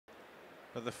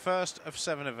but the first of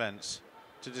 7 events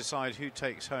to decide who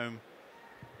takes home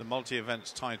the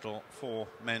multi-events title for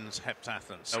men's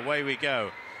heptathlons. Away we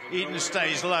go. Eaton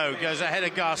stays low, goes ahead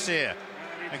of Garcia.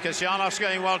 And Kasyanov's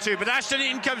going well too, but Ashton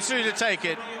Eaton comes through to take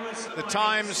it. The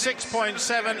time,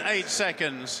 6.78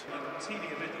 seconds.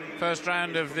 First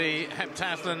round of the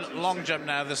heptathlon long jump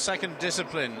now, the second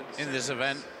discipline in this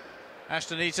event.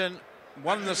 Ashton Eaton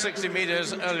won the 60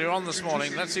 meters earlier on this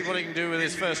morning. Let's see what he can do with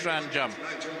his first round jump.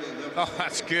 Oh,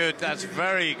 that's good. That's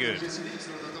very good.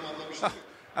 Oh,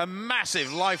 a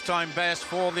massive lifetime best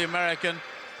for the American.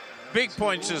 Big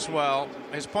points as well.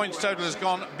 His points total has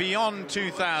gone beyond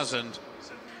 2,000.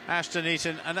 Ashton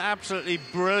Eaton, an absolutely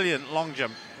brilliant long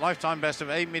jump. Lifetime best of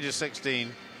 8 meters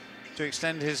 16 to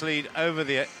extend his lead over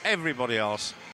everybody else.